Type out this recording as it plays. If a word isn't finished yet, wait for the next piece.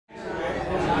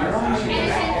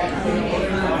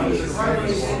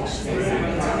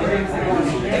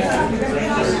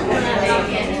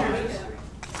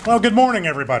Well, good morning,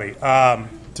 everybody.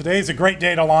 Today is a great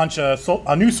day to launch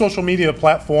a new social media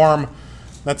platform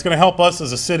that's going to help us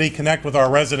as a city connect with our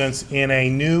residents in a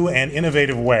new and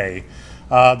innovative way.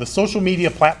 The social media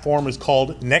platform is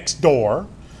called Nextdoor,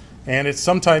 and it's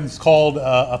sometimes called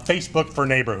a Facebook for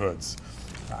neighborhoods.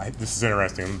 This is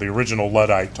interesting, the original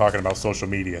Luddite talking about social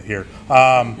media here.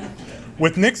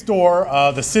 With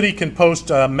Nextdoor, the city can post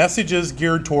messages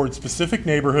geared towards specific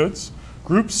neighborhoods,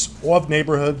 groups of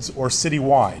neighborhoods, or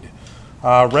citywide.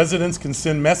 Residents can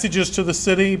send messages to the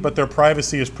city, but their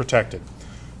privacy is protected.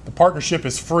 The partnership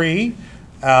is free,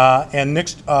 and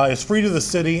is free to the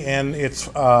city, and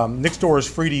Nextdoor is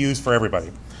free to use for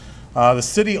everybody. The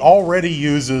city already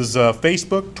uses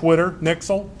Facebook, Twitter,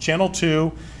 Nixle, Channel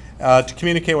 2 to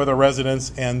communicate with our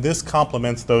residents, and this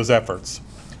complements those efforts.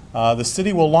 The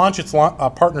city will launch its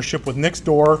partnership with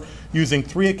Nextdoor using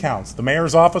 3 accounts. The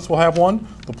mayor's office will have one,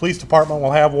 the police department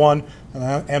will have one,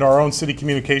 and our own city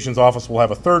communications office will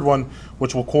have a 3rd one,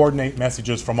 which will coordinate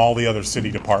messages from all the other city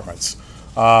departments.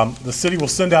 The city will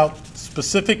send out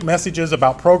specific messages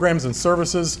about programs and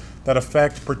services that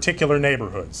affect particular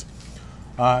neighborhoods.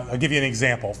 I'll give you an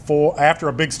example. After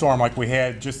a big storm like we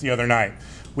had just the other night,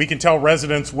 we can tell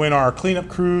residents when our cleanup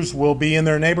crews will be in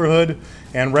their neighborhood,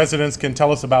 and residents can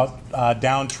tell us about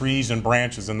downed trees and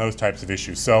branches and those types of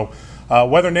issues. So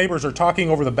whether neighbors are talking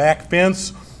over the back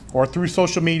fence or through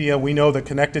social media, we know that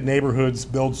connected neighborhoods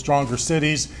build stronger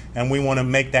cities, and we want to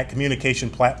make that communication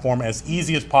platform as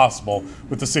easy as possible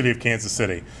with the city of Kansas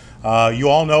City. You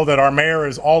all know that our mayor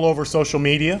is all over social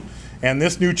media, and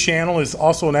this new channel is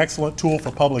also an excellent tool for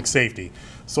public safety.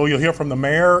 So you'll hear from the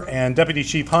mayor and Deputy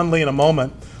Chief Hundley in a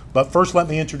moment, but first let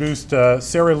me introduce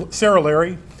Sarah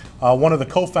Larry, one of the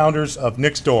co-founders of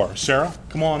Nextdoor. Sarah,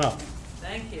 come on up.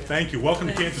 Thank you. Thank you. Welcome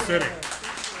to Kansas City.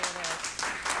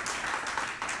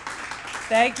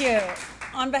 Thank you.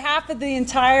 On behalf of the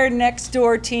entire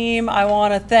Nextdoor team, I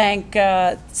want to thank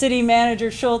City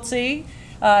Manager Schultze,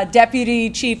 Deputy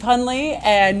Chief Hundley,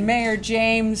 and Mayor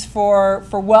James for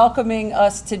welcoming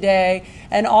us today,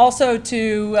 and also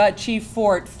to Chief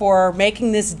Fort for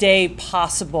making this day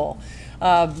possible.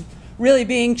 Really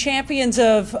being champions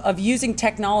of using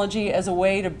technology as a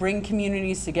way to bring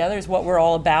communities together is what we're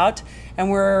all about,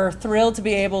 and we're thrilled to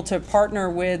be able to partner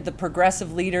with the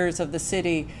progressive leaders of the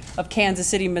city of Kansas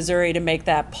City, Missouri to make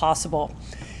that possible.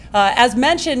 As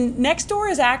mentioned,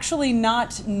 Nextdoor is actually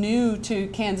not new to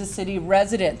Kansas City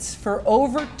residents. For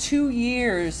over 2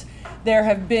 years, there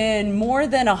have been more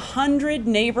than 100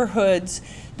 neighborhoods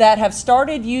that have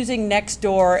started using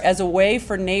Nextdoor as a way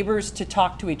for neighbors to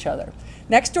talk to each other.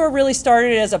 Nextdoor really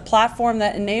started as a platform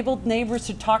that enabled neighbors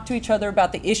to talk to each other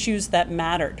about the issues that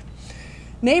mattered.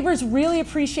 Neighbors really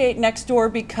appreciate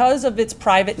Nextdoor because of its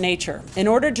private nature. In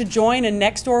order to join a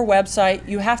Nextdoor website,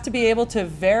 you have to be able to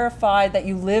verify that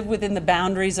you live within the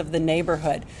boundaries of the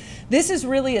neighborhood. This is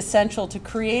really essential to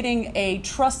creating a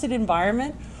trusted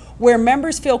environment where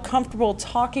members feel comfortable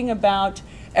talking about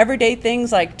everyday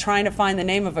things like trying to find the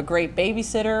name of a great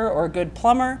babysitter or a good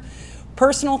plumber,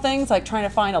 personal things like trying to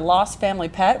find a lost family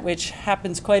pet, which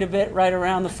happens quite a bit right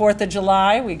around the 4th of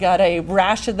July. We got a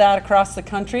rash of that across the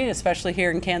country, especially here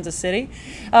in Kansas City.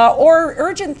 Or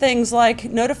urgent things like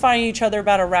notifying each other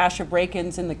about a rash of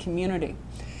break-ins in the community.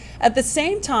 At the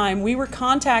same time, we were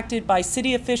contacted by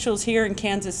city officials here in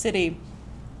Kansas City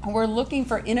who were looking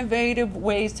for innovative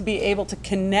ways to be able to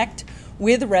connect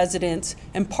with residents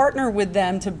and partner with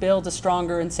them to build a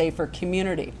stronger and safer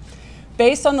community.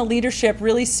 Based on the leadership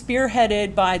really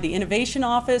spearheaded by the Innovation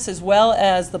Office as well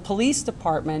as the Police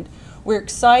Department, we're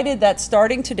excited that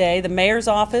starting today, the Mayor's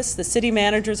Office, the City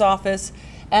Manager's Office,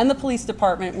 and the Police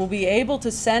Department will be able to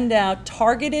send out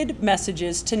targeted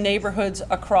messages to neighborhoods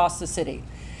across the city.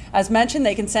 As mentioned,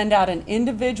 they can send out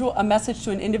a message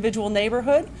to an individual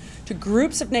neighborhood, to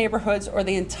groups of neighborhoods, or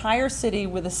the entire city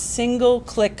with a single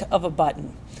click of a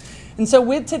button. And so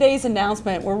with today's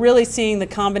announcement, we're really seeing the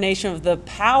combination of the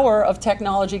power of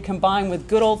technology combined with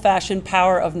good old-fashioned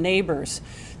power of neighbors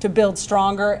to build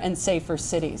stronger and safer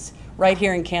cities right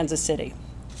here in Kansas City.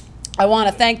 I want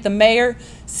to thank the mayor,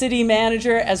 city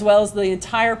manager, as well as the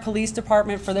entire police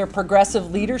department for their progressive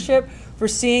leadership, for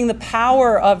seeing the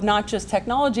power of not just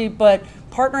technology, but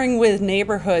partnering with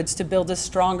neighborhoods to build a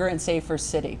stronger and safer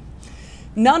city.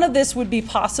 None of this would be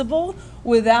possible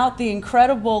without the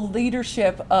incredible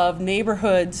leadership of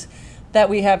neighborhoods that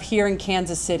we have here in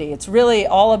Kansas City. It's really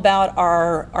all about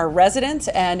our residents,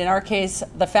 and in our case,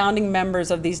 the founding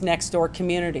members of these Nextdoor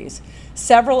communities.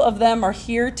 Several of them are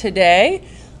here today.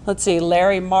 Let's see,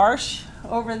 Larry Marsh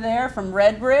over there from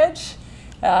Redbridge,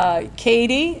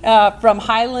 Katie from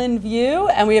Highland View,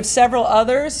 and we have several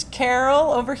others,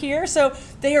 Carol over here. So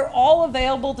they are all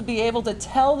available to be able to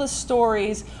tell the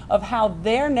stories of how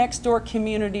their Nextdoor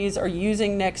communities are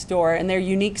using Nextdoor and their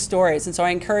unique stories. And so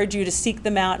I encourage you to seek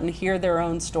them out and hear their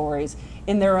own stories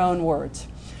in their own words.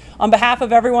 On behalf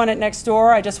of everyone at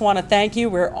Nextdoor, I just want to thank you.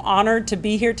 We're honored to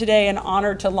be here today and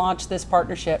honored to launch this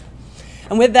partnership.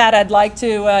 And with that, I'd like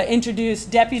to introduce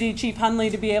Deputy Chief Hunley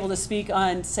to be able to speak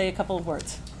and say a couple of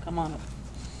words. Come on up.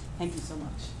 Thank you so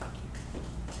much.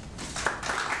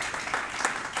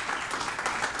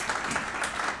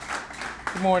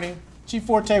 Good morning. Chief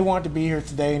Forte wanted to be here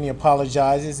today and he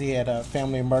apologizes. He had a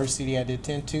family emergency he had to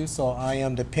attend to, so I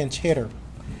am the pinch hitter.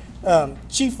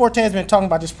 Chief Forte has been talking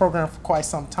about this program for quite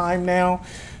some time now,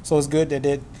 so it's good that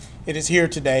it is here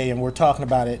today and we're talking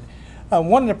about it.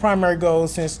 One of the primary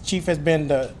goals since Chief has been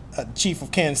the Chief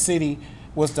of Kansas City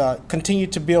was to continue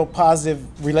to build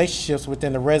positive relationships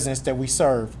within the residents that we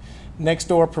serve.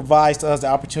 Nextdoor provides us the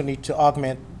opportunity to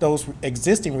augment those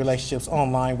existing relationships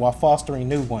online while fostering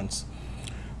new ones.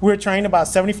 We're training about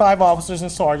 75 officers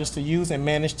and sergeants to use and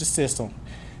manage the system.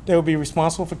 They will be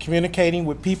responsible for communicating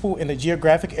with people in the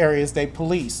geographic areas they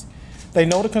police. They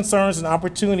know the concerns and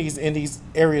opportunities in these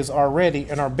areas already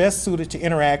and are best suited to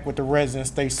interact with the residents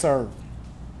they serve.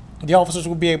 The officers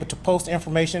will be able to post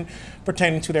information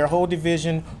pertaining to their whole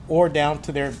division or down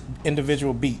to their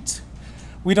individual beats.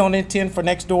 We don't intend for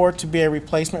Nextdoor to be a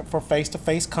replacement for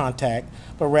face-to-face contact,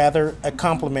 but rather a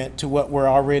complement to what we're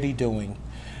already doing.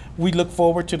 We look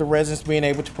forward to the residents being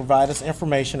able to provide us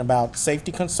information about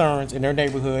safety concerns in their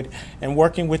neighborhood and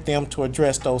working with them to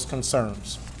address those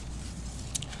concerns.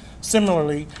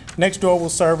 Similarly, Nextdoor will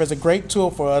serve as a great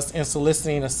tool for us in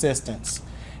soliciting assistance.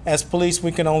 As police,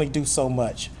 we can only do so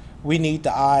much. We need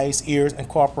the eyes, ears, and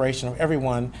cooperation of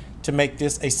everyone to make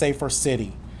this a safer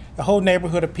city. A whole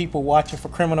neighborhood of people watching for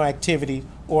criminal activity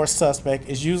or a suspect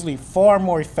is usually far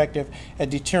more effective at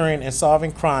deterring and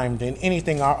solving crime than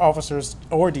anything our officers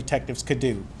or detectives could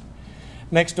do.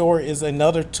 Nextdoor is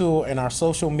another tool in our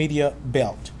social media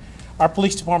belt. Our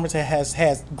police department has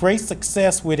had great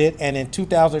success with it, and in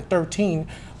 2013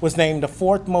 was named the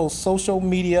 4th most social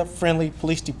media friendly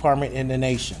police department in the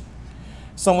nation.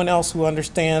 Someone else who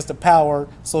understands the power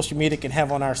social media can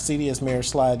have on our city is Mayor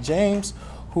Slide James,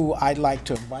 who I'd like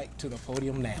to invite to the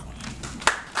podium now.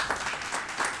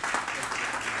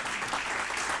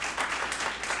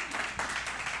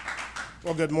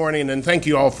 Well, good morning, and thank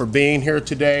you all for being here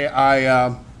today.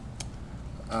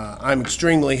 I'm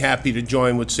extremely happy to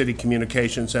join with City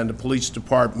Communications and the Police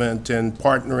Department and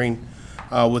partnering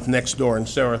with Nextdoor. And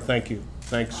Sarah, thank you.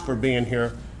 Thanks for being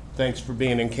here. Thanks for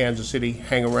being in Kansas City.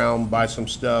 Hang around, buy some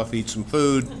stuff, eat some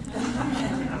food.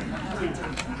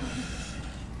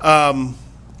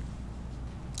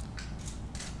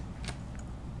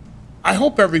 I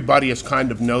hope everybody has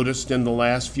kind of noticed in the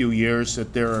last few years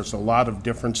that there is a lot of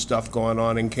different stuff going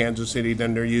on in Kansas City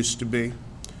than there used to be.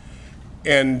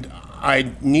 And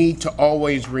I need to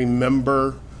always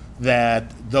remember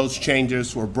that those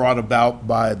changes were brought about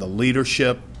by the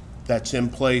leadership that's in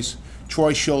place.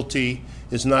 Troy Schulte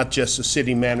is not just a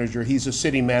city manager, he's a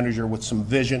city manager with some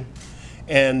vision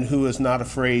and who is not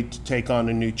afraid to take on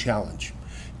a new challenge.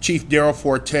 Chief Darrell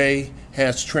Forte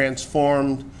has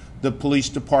transformed the police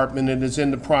department and is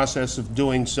in the process of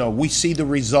doing so. We see the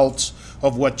results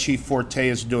of what Chief Forte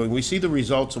is doing. We see the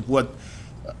results of what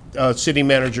City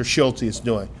Manager Schulte is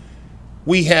doing.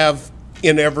 We have,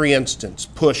 in every instance,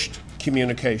 pushed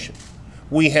communication.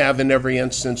 We have, in every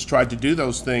instance, tried to do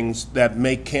those things that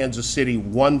make Kansas City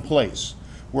one place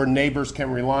where neighbors can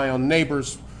rely on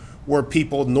neighbors, where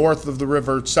people north of the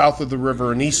river, south of the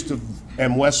river, and east of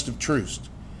and west of Troost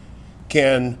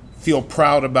can feel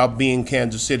proud about being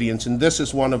Kansas Cityans, and this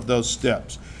is one of those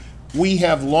steps. We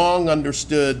have long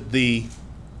understood the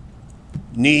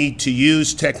need to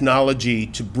use technology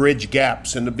to bridge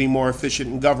gaps and to be more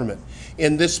efficient in government.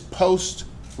 In this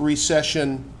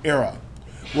post-recession era,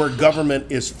 where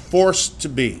government is forced to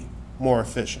be more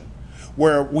efficient,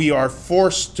 where we are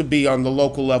forced to be on the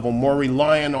local level more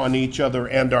reliant on each other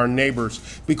and our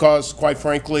neighbors, because quite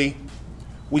frankly,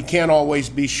 we can't always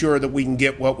be sure that we can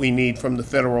get what we need from the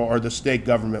federal or the state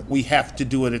government. We have to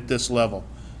do it at this level.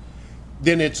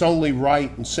 Then it's only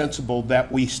right and sensible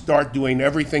that we start doing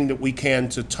everything that we can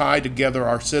to tie together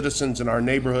our citizens and our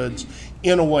neighborhoods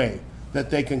in a way that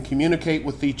they can communicate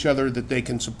with each other, that they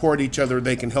can support each other,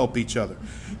 they can help each other.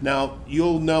 Now,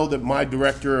 you'll know that my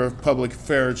Director of Public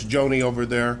Affairs, Joni over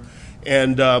there,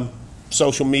 and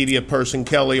social media person,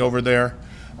 Kelly over there,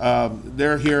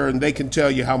 they're here and they can tell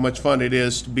you how much fun it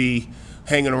is to be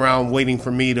hanging around waiting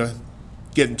for me to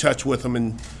get in touch with them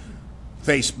and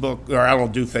Facebook, or I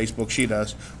don't do Facebook, she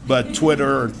does, but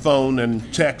Twitter and phone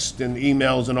and text and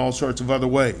emails and all sorts of other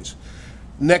ways.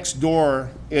 Nextdoor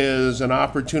is an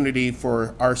opportunity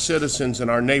for our citizens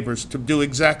and our neighbors to do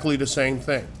exactly the same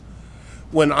thing.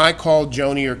 When I call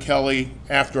Joni or Kelly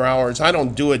after hours, I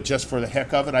don't do it just for the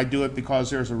heck of it. I do it because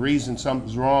there's a reason,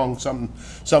 something's wrong,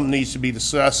 something needs to be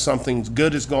discussed, something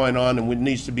good is going on and it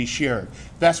needs to be shared.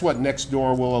 That's what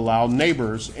Nextdoor will allow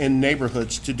neighbors in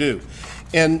neighborhoods to do.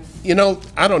 And you know,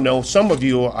 I don't know, some of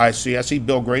you I see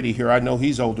Bill Grady here, I know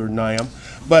he's older than I am,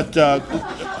 but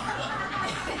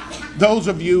those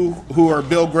of you who are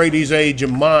Bill Grady's age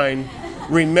and mine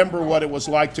remember what it was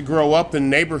like to grow up in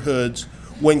neighborhoods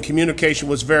when communication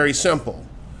was very simple.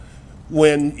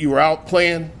 When you were out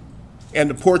playing and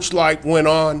the porch light went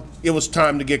on, it was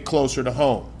time to get closer to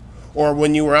home. Or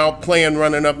when you were out playing,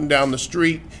 running up and down the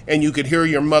street, and you could hear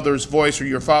your mother's voice or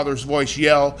your father's voice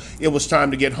yell, it was time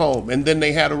to get home. And then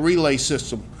they had a relay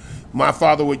system. My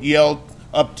father would yell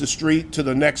up the street to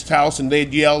the next house, and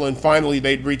they'd yell, and finally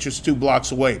they'd reach us 2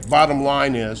 blocks away. Bottom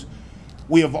line is,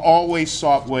 we have always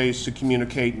sought ways to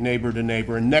communicate neighbor to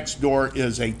neighbor, and Nextdoor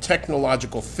is a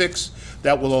technological fix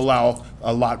that will allow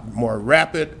a lot more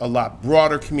rapid, a lot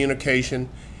broader communication,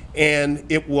 and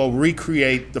it will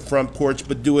recreate the front porch,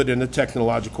 but do it in a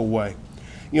technological way.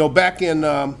 You know, back in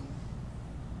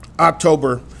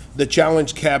October, the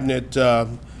Challenge Cabinet,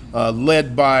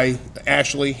 led by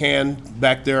Ashley Hand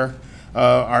back there,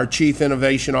 our Chief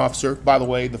Innovation Officer, by the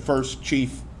way, the first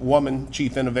woman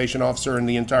Chief Innovation Officer in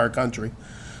the entire country,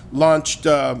 launched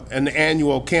an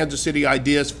annual Kansas City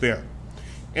Ideas Fair.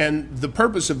 And the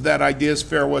purpose of that Ideas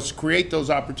Fair was to create those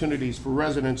opportunities for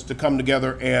residents to come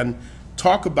together and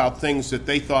talk about things that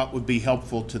they thought would be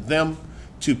helpful to them,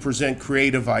 to present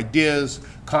creative ideas,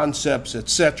 concepts,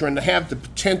 etc., and to have the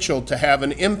potential to have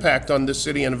an impact on this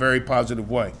city in a very positive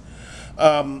way.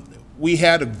 We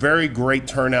had a very great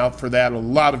turnout for that, a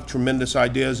lot of tremendous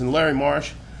ideas, and Larry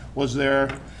Marsh was there,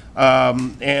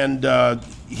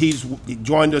 he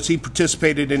joined us. He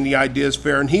participated in the Ideas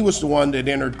Fair, and he was the one that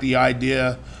entered the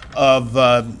idea of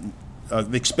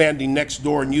expanding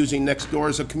Nextdoor and using Nextdoor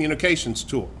as a communications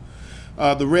tool.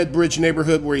 The Red Bridge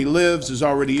neighborhood where he lives is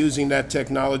already using that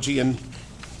technology, and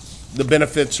the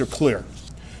benefits are clear.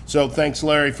 So thanks,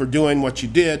 Larry, for doing what you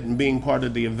did and being part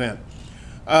of the event.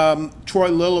 Troy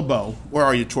Lilleboe, where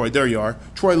are you, Troy? There you are.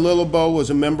 Troy Lilleboe was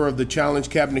a member of the Challenge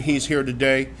Cabinet. He's here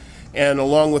today. And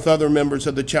along with other members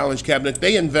of the Challenge Cabinet,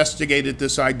 they investigated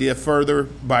this idea further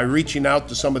by reaching out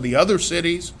to some of the other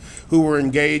cities who were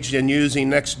engaged in using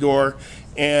Nextdoor,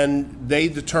 and they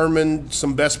determined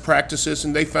some best practices,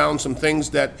 and they found some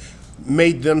things that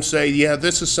made them say, yeah,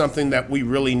 this is something that we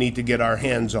really need to get our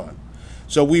hands on.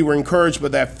 So we were encouraged by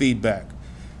that feedback.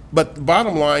 But the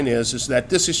bottom line is that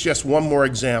this is just one more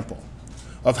example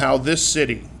of how this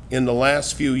city in the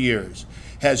last few years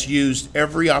has used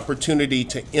every opportunity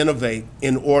to innovate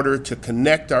in order to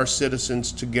connect our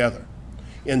citizens together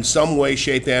in some way,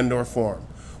 shape, and/or form.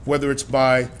 Whether it's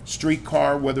by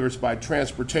streetcar, whether it's by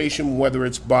transportation, whether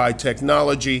it's by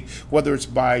technology, whether it's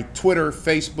by Twitter,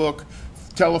 Facebook,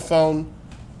 telephone,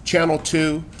 Channel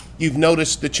 2, you've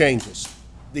noticed the changes.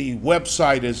 The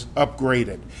website is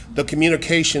upgraded. The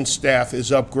communication staff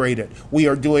is upgraded. We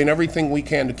are doing everything we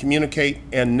can to communicate,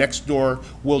 and Nextdoor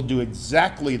will do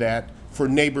exactly that for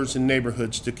neighbors and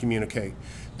neighborhoods to communicate.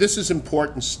 This is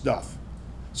important stuff.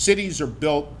 Cities are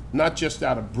built not just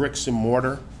out of bricks and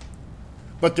mortar,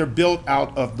 but they're built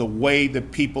out of the way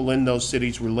that people in those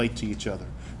cities relate to each other.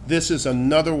 This is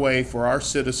another way for our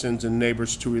citizens and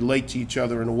neighbors to relate to each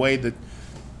other in a way that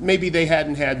maybe they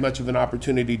hadn't had much of an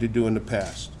opportunity to do in the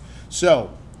past.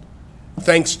 So,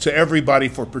 thanks to everybody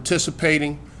for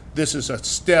participating. This is a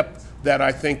step that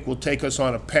I think will take us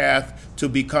on a path to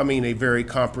becoming a very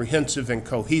comprehensive and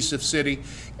cohesive city.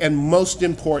 And most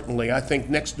importantly, I think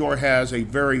Nextdoor has a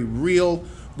very real,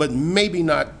 but maybe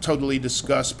not totally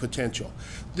discussed potential.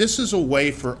 This is a way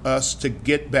for us to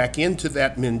get back into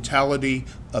that mentality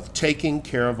of taking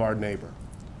care of our neighbor.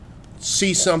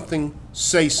 See something,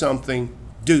 say something,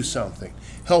 do something.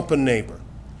 Help a neighbor.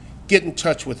 Get in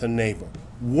touch with a neighbor.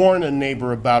 Warn a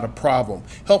neighbor about a problem.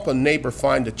 Help a neighbor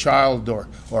find a child or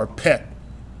a pet.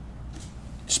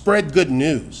 Spread good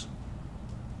news.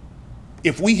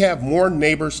 If we have more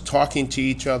neighbors talking to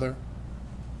each other,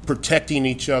 protecting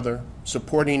each other,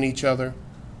 supporting each other,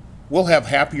 we'll have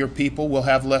happier people, we'll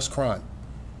have less crime.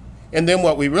 And then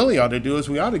what we really ought to do is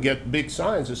we ought to get big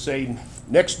signs that say,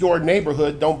 next door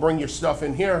neighborhood, don't bring your stuff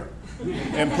in here,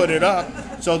 and put it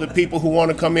up so that people who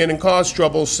want to come in and cause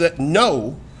trouble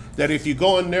know that if you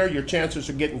go in there, your chances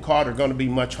of getting caught are going to be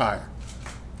much higher.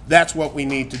 That's what we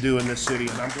need to do in this city,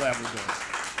 and I'm glad we're doing it.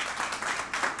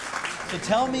 So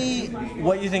tell me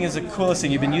what you think is the coolest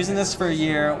thing. You've been using this for a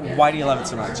year. Why do you love it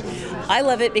so much? I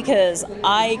love it because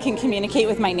I can communicate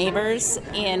with my neighbors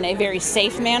in a very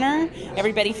safe manner.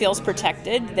 Everybody feels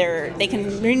protected. They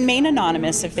can remain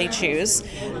anonymous if they choose.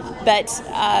 But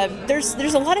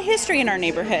there's a lot of history in our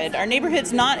neighborhood. Our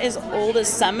neighborhood's not as old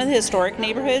as some of the historic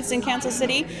neighborhoods in Kansas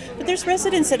City, but there's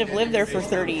residents that have lived there for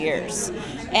 30 years.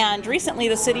 And recently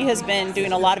the city has been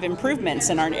doing a lot of improvements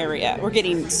in our area. We're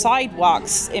getting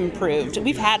sidewalks improved.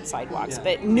 We've had sidewalks,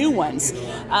 but new ones.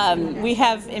 We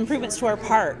have improvements to our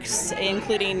parks,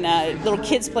 including little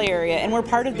kids play area, and we're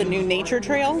part of the new nature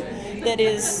trail that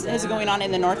is going on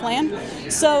in the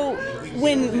Northland. So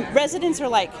when residents are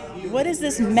like, what is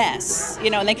this mess? You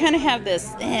know, and they kind of have this,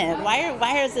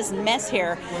 why is this mess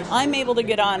here? I'm able to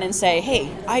get on and say, hey,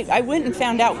 I went and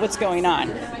found out what's going on.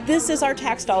 This is our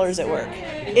tax dollars at work.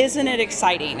 Isn't it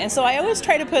exciting? And so I always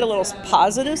try to put a little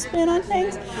positive spin on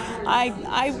things.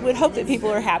 I would hope that people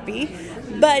are happy.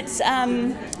 But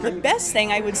the best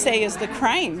thing I would say is the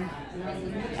crime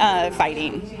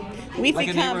fighting. We've like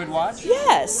become, a neighborhood watch?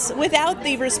 Yes. Without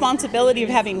the responsibility of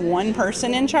having one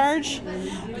person in charge,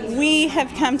 we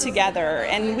have come together,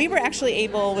 and we were actually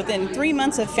able, within 3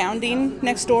 months of founding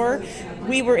Nextdoor,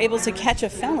 we were able to catch a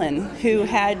felon who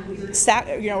had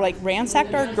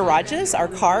ransacked our garages, our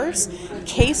cars,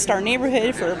 cased our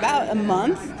neighborhood for about a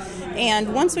month.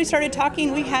 And once we started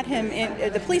talking, we had him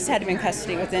the police had him in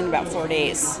custody within about 4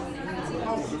 days.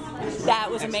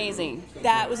 That was amazing.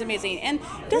 That was amazing. And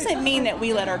it doesn't mean that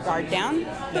we let our guard down,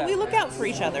 but we look out for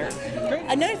each other.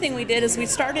 Another thing we did is we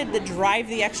started the Drive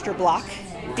the Extra Block,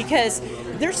 because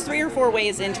there's 3 or 4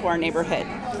 ways into our neighborhood.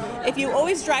 If you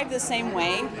always drive the same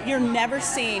way, you're never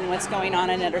seeing what's going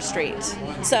on another street.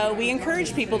 So we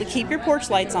encourage people to keep your porch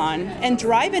lights on and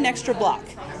drive an extra block,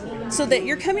 so that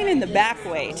you're coming in the back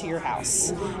way to your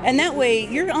house. And that way,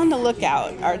 you're on the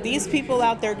lookout. Are these people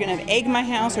out there going to egg my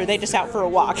house, or are they just out for a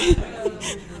walk?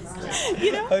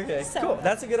 You know? Okay, cool.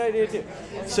 That's a good idea, too.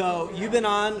 So you've been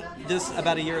on this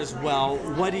about a year as well.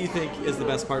 What do you think is the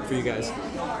best part for you guys?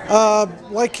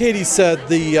 Like Katie said,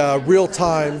 the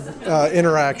real-time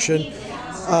interaction.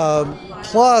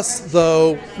 Plus,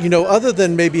 though, you know, other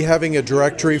than maybe having a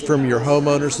directory from your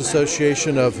homeowners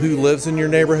association of who lives in your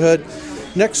neighborhood,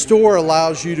 Nextdoor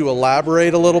allows you to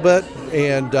elaborate a little bit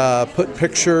and put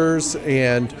pictures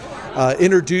and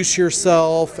introduce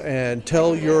yourself and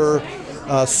tell your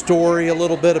story a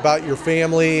little bit about your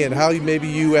family and how maybe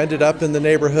you ended up in the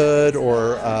neighborhood,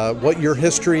 or what your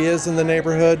history is in the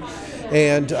neighborhood.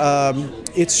 And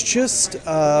it's just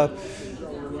a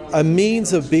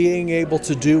means of being able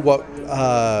to do what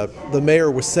the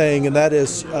mayor was saying, and that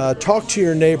is talk to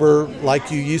your neighbor like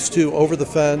you used to over the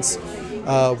fence,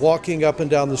 walking up and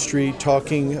down the street,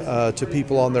 talking to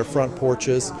people on their front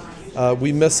porches.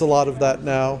 We miss a lot of that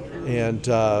now, and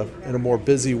in a more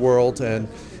busy world, and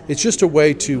it's just a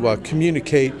way to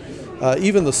communicate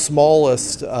even the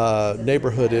smallest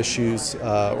neighborhood issues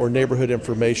or neighborhood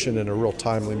information in a real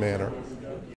timely manner.